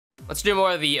Let's do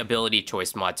more of the ability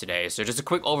choice mod today. So just a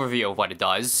quick overview of what it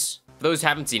does. For those who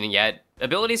haven't seen it yet,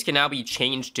 abilities can now be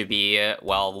changed to be,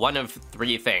 well, one of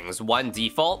three things. One,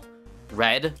 default,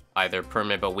 red, either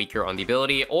permanent but weaker on the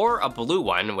ability, or a blue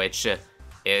one, which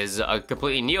is a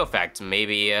completely new effect,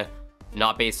 maybe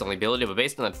not based on the ability, but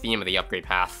based on the theme of the upgrade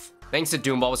path. Thanks to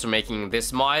Doombulbs for making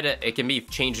this mod, it can be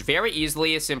changed very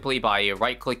easily simply by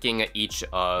right-clicking each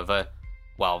of,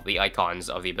 well, the icons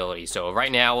of the ability. So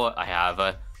right now, I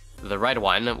have the red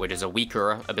one, which is a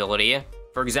weaker ability.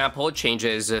 For example, it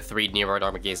changes 3 near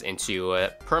armor into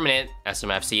permanent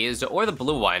SMFCs, or the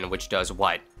blue one, which does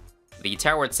what? The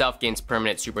tower itself gains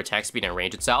permanent super attack speed and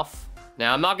range itself.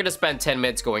 Now, I'm not going to spend 10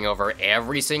 minutes going over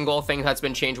every single thing that's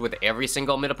been changed with every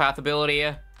single middle path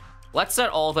ability. Let's set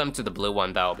all of them to the blue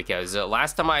one, though, because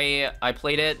last time I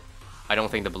played it, I don't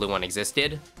think the blue one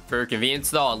existed. For convenience,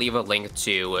 though, I'll leave a link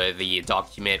to the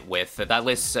document that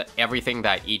lists everything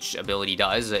that each ability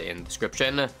does in the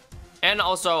description. And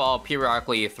also, I'll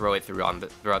periodically throw it throughout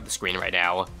the screen right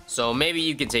now. So maybe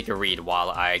you can take a read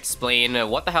while I explain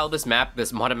what the hell this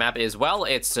modded map is. Well,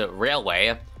 it's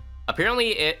Railway. Apparently,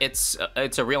 it's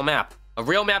a real map. A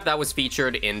real map that was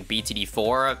featured in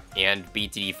BTD4 and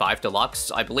BTD5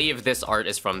 Deluxe. I believe this art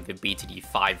is from the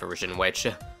BTD5 version, which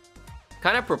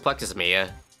kind of perplexes me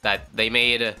that they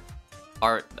made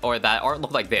art, or that art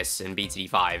looked like this in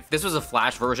BTD5. This was a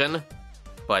Flash version,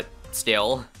 but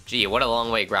still, gee, what a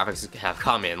long way graphics have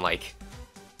come in, like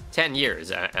 10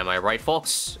 years, am I right,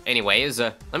 folks? Anyways,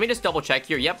 let me just double check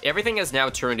here. Yep, everything is now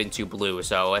turned into blue,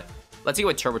 so let's see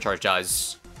what Turbocharge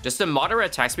does. Just a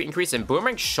moderate attack speed increase and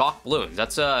Boomerang Shock Balloons.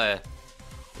 That's a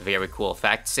very cool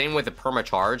effect. Same with the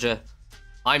Permacharge.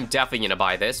 I'm definitely gonna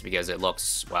buy this because it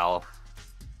looks, well,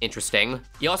 interesting.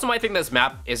 You also might think this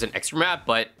map is an extra map,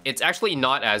 but it's actually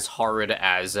not as hard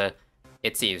as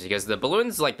it seems, because the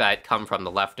balloons like that come from the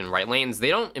left and right lanes. They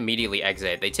don't immediately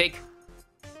exit. They take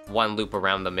one loop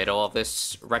around the middle of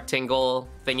this rectangle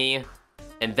thingy,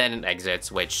 and then it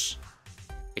exits, which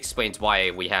explains why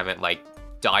we haven't, like,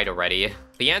 died already.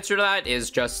 The answer to that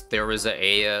is just there was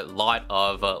a lot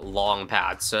of long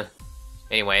paths.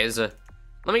 Anyways, let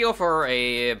me go for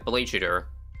a Blade Shooter.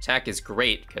 Attack is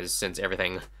great, because since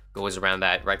everything goes around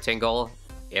that rectangle,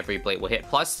 every blade will hit.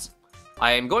 Plus,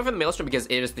 I am going for the Maelstrom because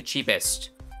it is the cheapest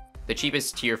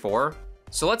tier 4.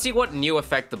 So let's see what new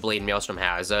effect the Blade Maelstrom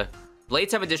has.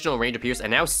 Blades have additional range of pierce and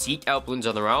now seek out balloons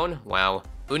on their own. Wow.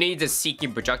 Who needs a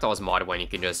seeking projectiles mod when you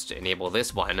can just enable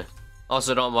this one?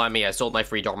 Also, don't mind me, I sold my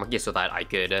free Dark Monkey so that I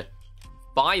could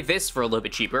buy this for a little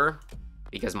bit cheaper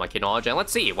because of my knowledge. And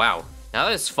let's see, wow. Now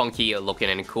that is funky looking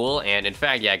and cool, and in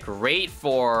fact, yeah, great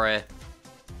for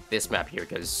this map here,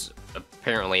 because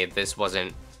apparently this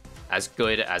wasn't as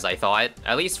good as I thought.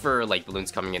 At least for, like, balloons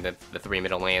coming into the 3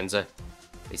 middle lanes.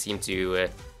 They seem to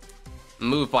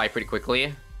move by pretty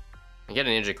quickly. I get a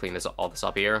ninja to clean all this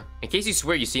up here. In case you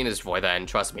swear you've seen this before, then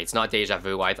trust me, it's not deja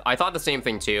vu. I thought the same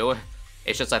thing too.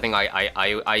 It's just I think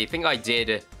I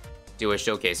did do a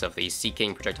showcase of the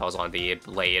seeking projectiles on the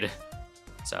blade.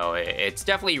 So it's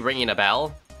definitely ringing a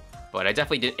bell, but I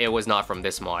definitely did. It was not from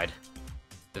this mod.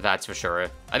 That's for sure.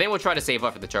 I think we'll try to save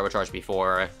up for the turbocharge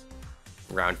before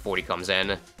round 40 comes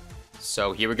in.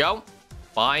 So here we go.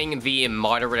 Buying the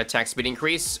moderate attack speed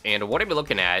increase, and what are we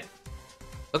looking at?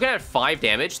 Looking at 5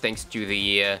 damage thanks to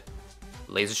the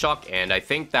laser shock, and I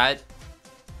think that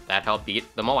helped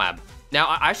beat the Moab. Now,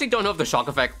 I actually don't know if the shock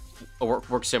effect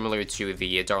works similar to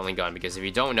the Darling Gun, because if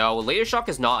you don't know, laser shock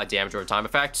is not a damage over time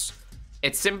effect.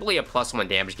 It's simply a +1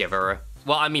 damage giver.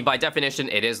 Well, I mean, by definition,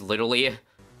 it is literally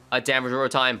a damage over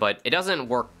time, but it doesn't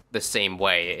work the same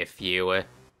way if you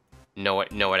know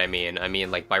what I mean. I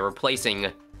mean, like, by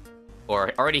replacing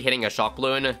or already hitting a shock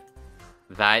balloon,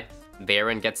 that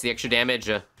therein gets the extra damage.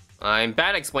 I'm bad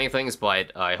at explaining things,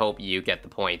 but I hope you get the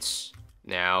points.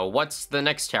 Now, what's the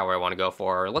next tower I want to go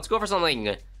for? Let's go for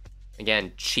something,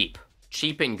 again, cheap.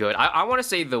 Cheap and good. I want to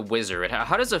say the Wizard.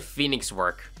 How does a Phoenix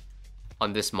work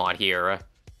on this mod here?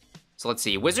 So let's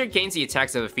see. Wizard gains the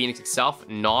attacks of the Phoenix itself,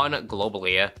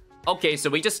 non-globally. Okay,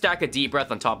 so we just stack a Deep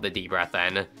Breath on top of the Deep Breath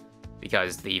then.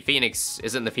 Because the Phoenix,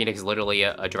 isn't the Phoenix literally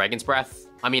a Dragon's Breath?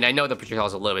 I mean, I know the projectile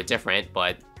is a little bit different,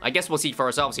 but I guess we'll see for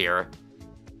ourselves here.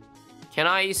 Can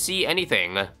I see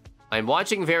anything? I'm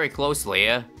watching very closely,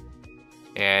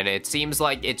 and it seems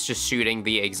like it's just shooting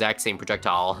the exact same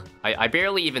projectile. I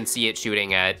barely even see it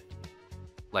shooting at,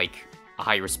 like, a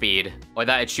higher speed. Or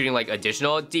that it's shooting, like,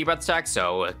 additional Deep Breath attacks,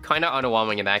 so kind of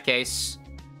underwhelming in that case.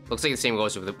 Looks like the same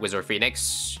goes with the Wizard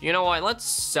Phoenix. You know what, let's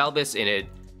sell this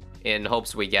in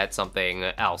hopes we get something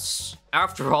else.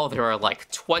 After all, there are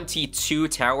like 22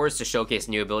 towers to showcase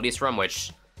new abilities from,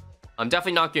 which I'm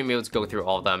definitely not going to be able to go through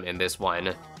all of them in this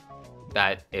one.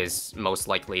 that is most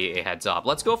likely a heads up.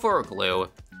 Let's go for a glue.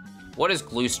 What does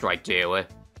Glue Strike do?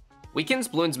 Weakens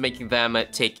balloons, making them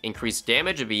take increased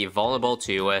damage and be vulnerable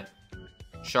to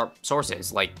sharp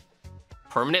sources, like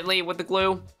permanently with the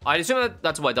glue. I assume that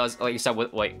that's what it does, like you said,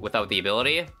 without the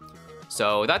ability.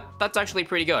 So that's actually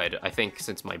pretty good, I think,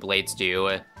 since my blades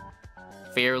do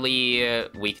fairly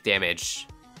weak damage.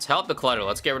 To help the clutter,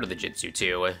 let's get rid of the Jitsu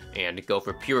too, and go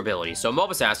for pure ability. So Mob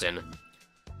Assassin.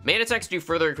 Main attacks do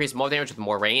further increase mob damage with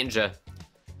more range.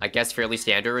 I guess fairly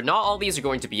standard. Not all these are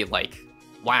going to be like,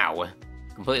 wow,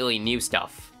 completely new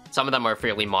stuff. Some of them are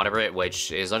fairly moderate,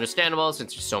 which is understandable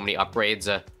since there's so many upgrades,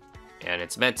 and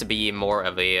it's meant to be more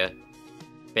of a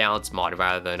balanced mod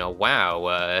rather than a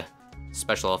wow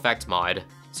special effects mod.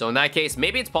 So in that case,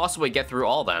 maybe it's possible to get through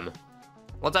all of them.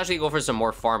 Let's actually go for some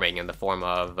more farming in the form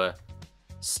of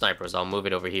snipers. I'll move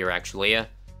it over here, actually.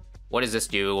 What does this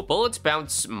do? Bullets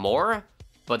bounce more,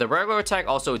 but the regular attack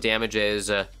also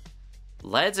damages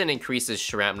leads and increases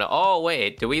shrapnel. Oh,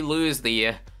 wait, do we lose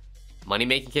the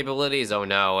money-making capabilities? Oh,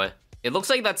 no. It looks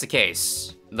like that's the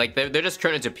case. Like, they're just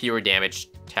turned into pure damage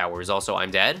towers. Also,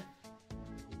 I'm dead.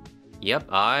 Yep,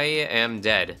 I am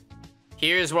dead.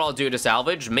 Here's what I'll do to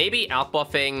salvage. Maybe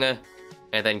outbuffing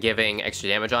and then giving extra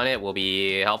damage on it will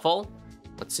be helpful.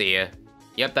 Let's see.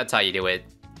 Yep, that's how you do it.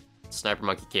 Sniper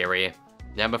Monkey Carry.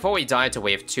 Now, before we die to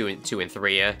wave 2 and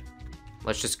 3,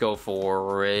 let's just go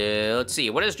for, let's see.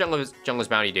 What does Jungler's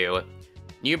Bounty do?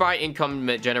 Nearby income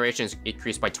generation is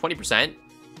increased by 20%.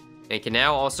 And can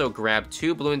now also grab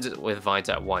 2 balloons with vines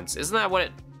at once. Isn't that what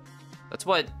that's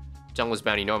what Jungler's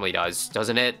Bounty normally does,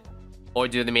 doesn't it? Or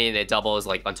do they mean it doubles,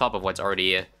 like, on top of what's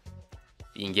already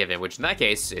being given, which in that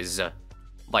case is,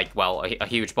 like, well, a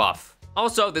huge buff.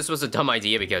 Also, this was a dumb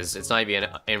idea because it's not even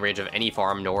in range of any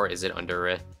farm, nor is it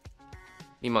under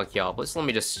Monkey. Let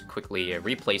me just quickly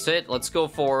replace it. Let's go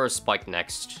for Spike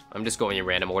next. I'm just going in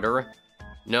random order.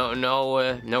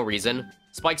 No reason.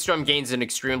 Spike Storm gains an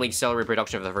extremely accelerated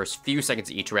production for the first few seconds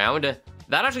each round.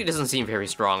 That actually doesn't seem very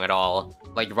strong at all.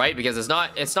 Like, right? Because it's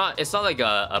not like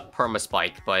a perma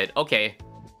spike, but okay.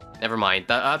 Never mind.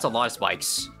 That's a lot of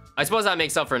spikes. I suppose that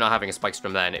makes up for not having a Spike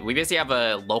Storm then. We basically have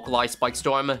a localized Spike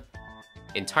Storm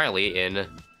entirely in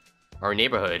our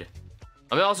neighborhood.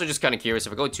 I'm also just kind of curious,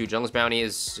 if I go to Jungler's Bounty,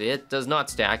 it does not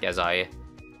stack as I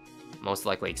most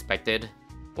likely expected.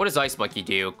 What does Ice Monkey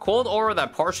do? Cold Aura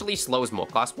that partially slows more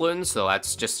cost balloons, so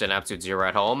that's just an Absolute Zero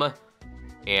at home.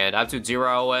 And Absolute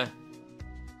Zero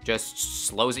just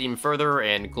slows it even further,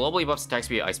 and globally buffs attack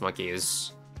speed Ice Monkey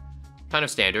is kind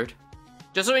of standard.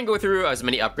 Just so we can go through as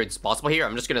many upgrades as possible here,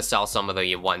 I'm just going to sell some of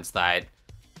the ones that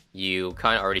you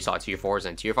kind of already saw. Tier 4s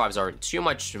and Tier 5s aren't too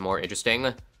much more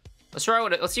interesting.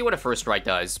 Let's see what a First Strike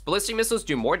does. Ballistic Missiles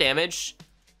do more damage,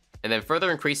 and then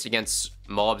further increased against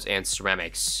mobs and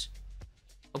ceramics.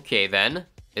 Okay, then. It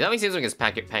definitely seems like it's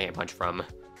Packet Punch from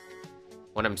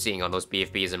what I'm seeing on those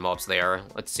BFBs and mobs there.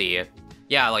 Let's see.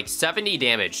 Yeah, like 70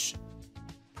 damage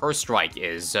per strike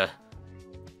is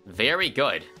very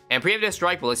good. And preemptive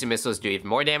strike, ballistic missiles do even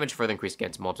more damage, further increase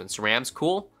against mobs and cerams.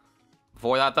 Cool.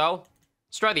 Before that, though,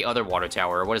 let's try the other water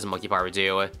tower. What does Monkey Power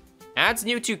do? Adds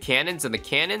new 2 cannons, and the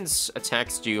cannons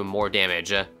attacks do more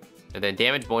damage. And then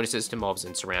damage bonuses to mobs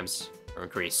and cerams are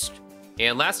increased.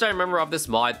 And last I remember of this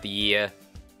mod, the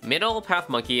Middle Path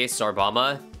Monkey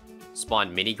Sarbama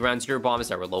spawned mini ground zero bombs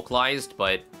that were localized,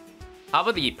 but how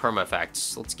about the perma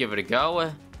effects? Let's give it a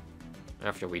go.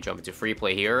 After we jump into free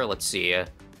play here, let's see.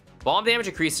 Bomb damage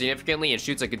increased significantly and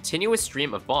shoots a continuous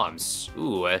stream of bombs.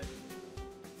 Ooh,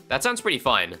 that sounds pretty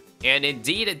fun. And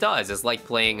indeed it does. It's like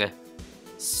playing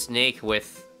Snake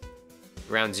with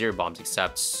ground zero bombs,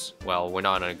 except, well, we're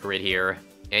not on a grid here.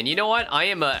 And you know what? I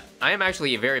am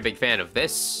actually a very big fan of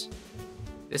this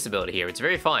ability here. It's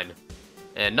very fun.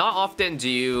 And not often do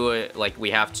you, like,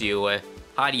 we have to,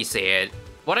 how do you say it?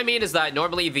 What I mean is that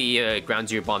normally the ground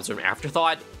zero bombs are an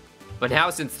afterthought, but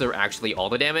now since they're actually all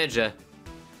the damage,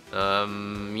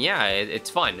 yeah, it's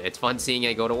fun. It's fun seeing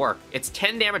it go to work. It's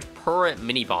 10 damage per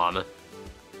mini bomb,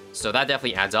 so that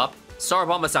definitely adds up. Star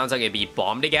Bomba sounds like it'd be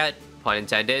bomb to get, pun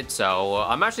intended, so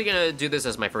I'm actually gonna do this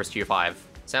as my first tier 5.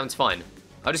 Sounds fun.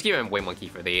 I'll just give him Way Monkey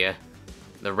for the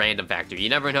random factor. You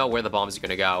never know where the bombs are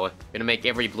gonna go. Gonna make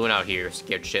every balloon out here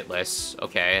scared shitless.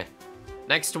 Okay.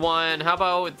 Next one, how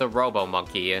about the Robo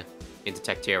Monkey into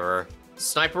Tech Terror?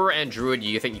 Sniper and Druid,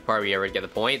 you think you probably already get the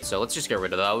point, so let's just get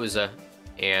rid of those.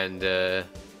 And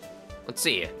let's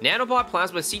see. Nanobot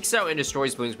Plasma seeks out and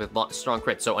destroys balloons with strong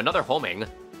crit, so another homing.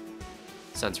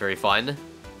 Sounds very fun.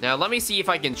 Now, let me see if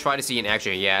I can try to see in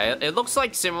action. Yeah, it looks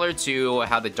like similar to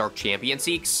how the Dark Champion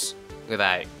seeks. Look at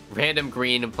that. Random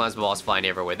green plasma balls flying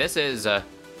everywhere. This is,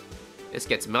 this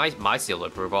gets my seal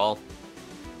of approval.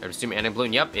 I assume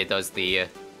Anti-Balloon, yep, it does the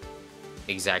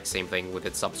exact same thing with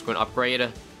its subsequent upgrade.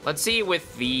 Let's see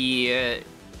with the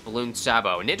Bloons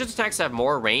Sabo. Ninja's attacks have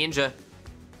more range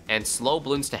and slow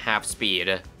balloons to half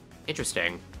speed.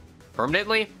 Interesting.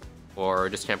 Permanently? Or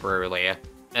just temporarily?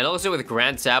 And also with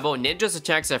Grand Sabo, Ninja's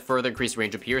attacks have further increased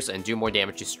range of Pierce and do more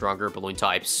damage to stronger balloon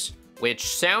types. Which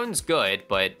sounds good,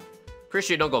 but pretty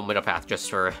sure you don't go middle path just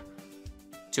to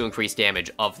increase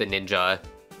damage of the Ninja.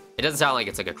 It doesn't sound like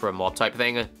it's like a Chrome Mob type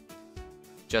thing.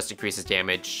 Just increases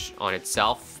damage on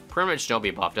itself. Permanent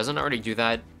Shinobi buff doesn't already do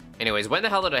that. Anyways, when the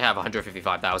hell did I have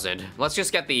 155,000? Let's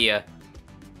just get the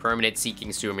permanent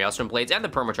Seeking Sewer Maelstrom Blades and the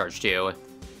Permacharge too.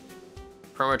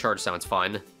 Permacharge sounds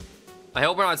fun. I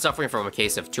hope we're not suffering from a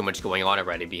case of too much going on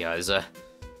already because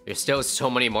there's still so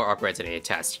many more upgrades in a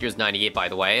test. Here's 98, by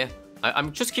the way.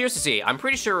 I'm just curious to see. I'm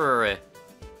pretty sure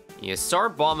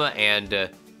Sarbama and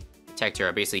Tector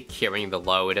are basically carrying the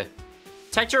load.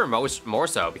 Tector more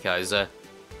so because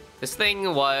this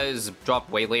thing was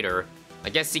dropped way later. I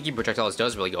guess Seeking Projectiles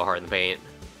does really go hard in the paint.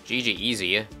 GG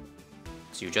easy.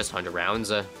 To just 100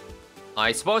 rounds.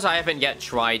 I suppose I haven't yet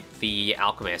tried the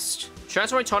Alchemist.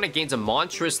 Transform Tonic gains a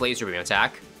monstrous laser beam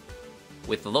attack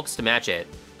with looks to match it.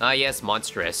 Yes,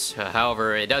 monstrous.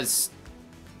 However, it does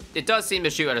seem to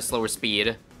shoot at a slower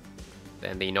speed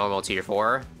than the normal tier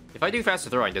 4. If I do faster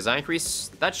throwing, does that increase?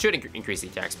 That should increase the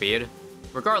attack speed.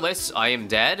 Regardless, I am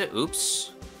dead.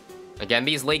 Oops. Again,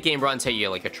 these late game runs hit you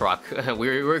like a truck.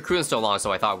 we were cruising so long,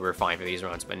 so I thought we were fine for these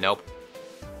runs, but nope.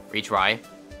 Retry.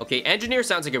 Okay, Engineer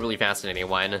sounds like a really fascinating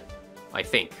one. I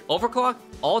think. Overclock,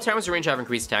 all timers in range have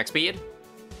increased attack speed.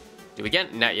 Do we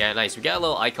get... Yeah, nice. We got a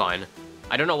little icon.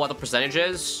 I don't know what the percentage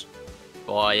is,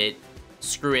 but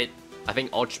screw it. I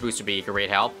think Ultra Boost would be a great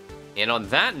help. And on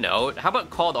that note, how about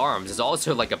Called Arms? Is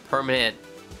also like a permanent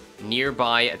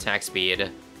nearby attack speed.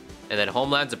 And then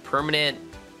Homeland's a permanent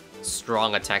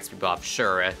strong attack speed buff.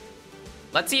 Sure.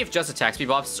 Let's see if just attack speed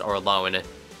buffs are alone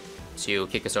to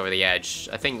kick us over the edge.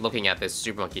 I think looking at this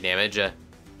Super Monkey damage... it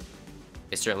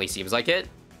certainly seems like it.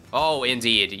 Oh,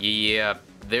 indeed. Yeah,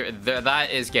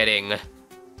 that is getting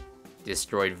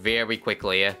destroyed very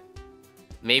quickly.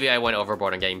 Maybe I went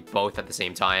overboard on getting both at the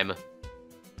same time.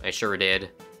 I sure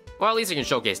did. Well, at least I can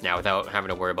showcase now without having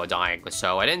to worry about dying.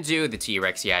 So I didn't do the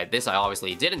T-Rex yet. This I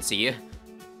obviously didn't see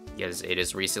because it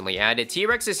is recently added.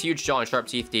 T-Rex's huge jaw and sharp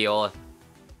teeth deal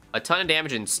a ton of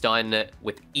damage and stun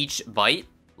with each bite.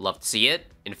 Love to see it.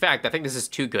 In fact, I think this is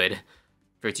too good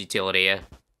for its utility.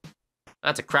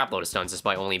 That's a crap load of stuns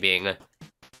despite only being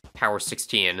power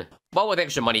 16. Well, with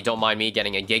extra money, don't mind me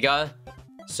getting a Giga.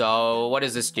 So, what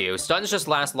does this do? Stuns just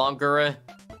last longer,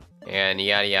 and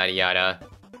yada yada yada.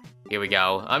 Here we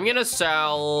go. I'm gonna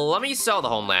sell... Let me sell the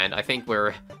Homeland. I think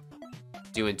we're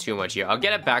doing too much here. I'll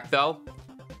get it back, though,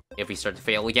 if we start to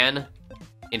fail again.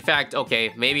 In fact,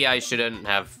 okay, maybe I shouldn't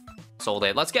have sold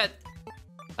it. Let's get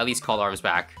at least Called Arms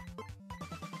back.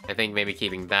 I think maybe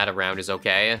keeping that around is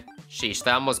okay. Sheesh,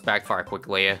 that almost backfired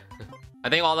quickly. I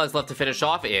think all that's left to finish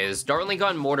off is Dartling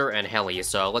Gun, Mortar, and Heli,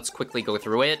 so let's quickly go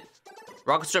through it.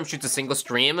 Rocket Storm shoots a single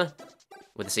stream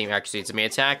with the same accuracy as a main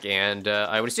attack, and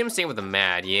I would assume same with the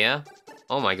Mad, yeah?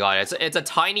 Oh my god, it's a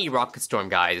tiny Rocket Storm,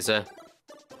 guys.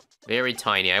 Very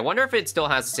tiny. I wonder if it still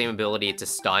has the same ability to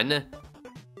stun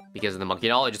because of the monkey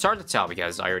knowledge. It's hard to tell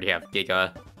because I already have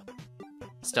Giga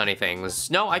stunning things.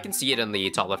 No, I can see it in the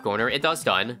top left corner. It does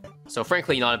stun. So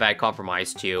frankly, not a bad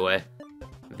compromise to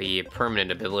the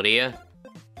permanent ability.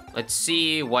 Let's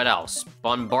see what else.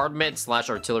 Bombardment /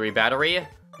 artillery battery.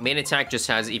 Main attack just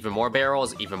has even more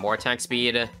barrels, even more attack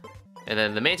speed. And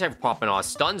then the main attack for popping off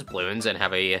stuns balloons and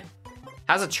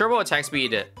has a turbo attack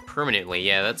speed permanently.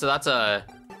 Yeah, that's a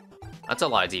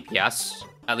lot of DPS,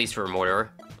 at least for a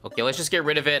mortar. Okay, let's just get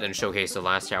rid of it and showcase the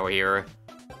last tower here.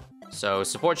 So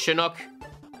support Chinook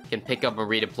can pick up and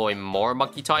redeploy more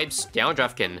monkey types.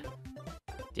 Downdraft can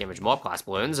damage mob class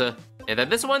balloons. And then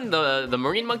this one, the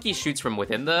Marine Monkey shoots from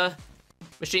within the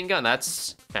machine gun.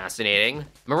 That's fascinating.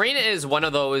 Marine is one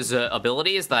of those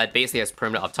abilities that basically has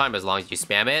permanent uptime as long as you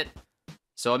spam it.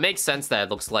 So it makes sense that it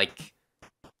looks like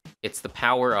it's the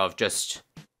power of just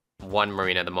one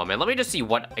Marine at the moment. Let me just see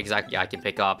what exactly I can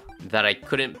pick up that I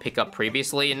couldn't pick up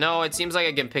previously. No, it seems like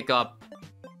I can pick up...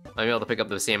 I'm able to pick up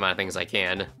the same amount of things I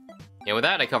can. And with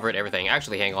that, I covered everything.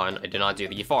 Actually, hang on. I did not do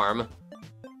the farm.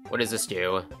 What does this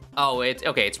do? Oh,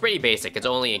 okay, it's pretty basic. It's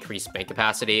only increased bank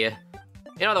capacity.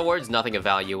 In other words, nothing of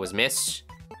value was missed.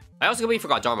 I also completely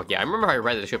forgot Dharma. Yeah, I remember I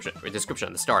read the description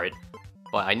at the start,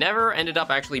 but I never ended up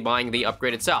actually buying the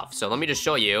upgrade itself. So let me just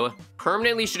show you.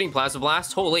 Permanently shooting Plasma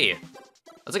Blast. Holy.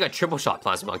 That's like a triple shot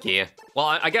Plasma Monkey.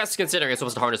 Well, I guess considering it's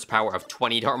supposed to harness the power of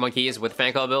 20 Dart Monkeys with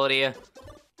Fanco ability,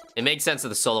 it makes sense that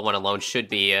the solo one alone should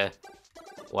be,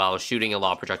 well, shooting a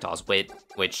lot of projectiles,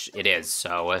 which it is,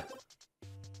 so,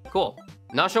 cool.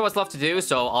 Not sure what's left to do,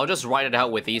 so I'll just ride it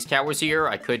out with these towers here.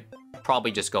 I could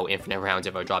probably just go infinite rounds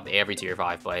if I dropped every tier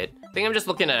 5, but I think I'm just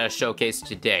looking at a showcase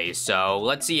today, so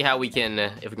let's see how we can,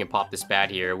 if we can pop this bat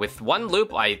here. With one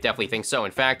loop, I definitely think so.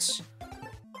 In fact,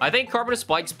 I think Carpenter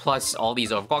Spikes plus all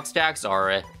these overclock stacks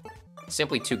are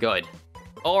simply too good.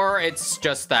 Or it's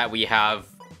just that we have,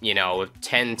 you know,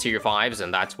 10 tier 5s,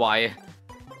 and that's why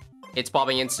it's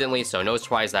popping instantly, so no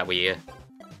surprise that we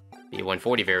beat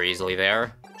 140 very easily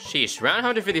there. Sheesh, round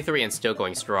 153 and still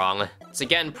going strong. It's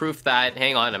again proof that,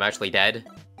 hang on, I'm actually dead.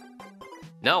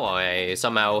 No, I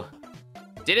somehow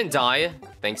didn't die,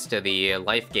 thanks to the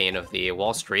life gain of the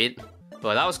Wall Street.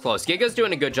 But that was close. Giga's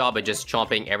doing a good job of just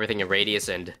chomping everything in radius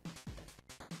and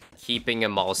keeping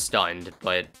them all stunned.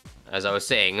 But, as I was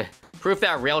saying, proof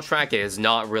that Rail Track is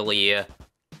not really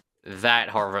that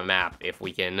hard of a map if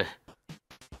we can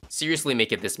seriously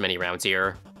make it this many rounds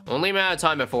here. Only amount of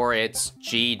time before it's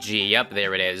GG. Yep,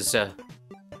 there it is.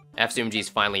 FZoomG's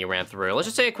finally ran through. Let's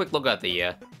just take a quick look at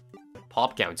the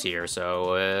pop counts here.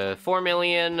 So, 4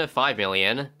 million, 5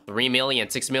 million, 3 million,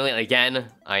 6 million. Again,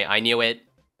 I knew it.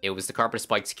 It was the Carpenter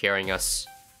Spikes carrying us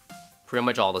pretty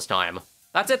much all this time.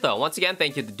 That's it, though. Once again,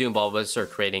 thank you to Doombulbas for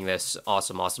creating this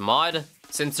awesome mod.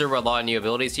 Since there were a lot of new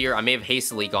abilities here, I may have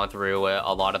hastily gone through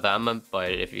a lot of them,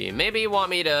 but if you maybe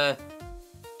want me to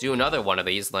do another one of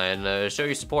these, then show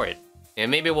your support.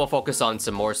 And maybe we'll focus on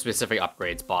some more specific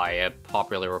upgrades by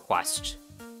popular request.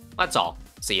 That's all.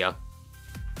 See ya.